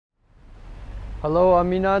Hello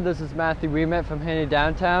Aminah, this is Matthew we met from Handy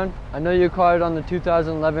Downtown. I know you caught it on the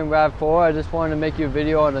 2011 RAV4. I just wanted to make you a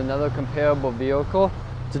video on another comparable vehicle.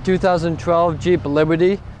 It's a 2012 Jeep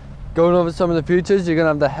Liberty. Going over some of the features, you're going to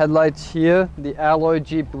have the headlights here, the alloy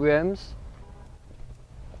Jeep rims.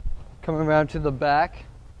 Coming around to the back,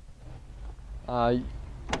 you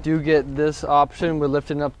do get this option. We're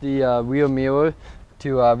lifting up the rear mirror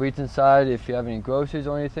to reach inside if you have any groceries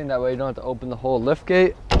or anything. That way you don't have to open the whole lift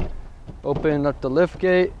gate. Opening up the lift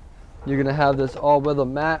gate, you're going to have this all-weather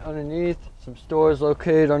mat underneath, some stores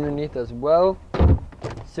located underneath as well.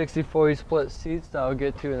 60/40 split seats that I'll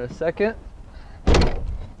get to in a second.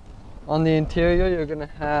 On the interior, you're going to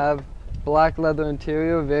have black leather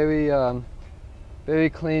interior, very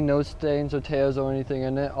clean, no stains or tears or anything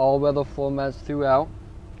in it. All-weather floor mats throughout.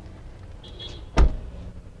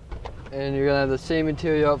 And you're going to have the same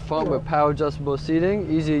interior up front with power adjustable seating,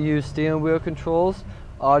 easy to use steering wheel controls,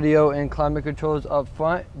 audio and climate controls up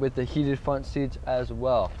front with the heated front seats as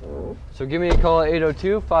well. So give me a call at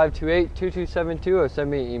 802-528-2272 or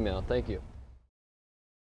send me an email. Thank you.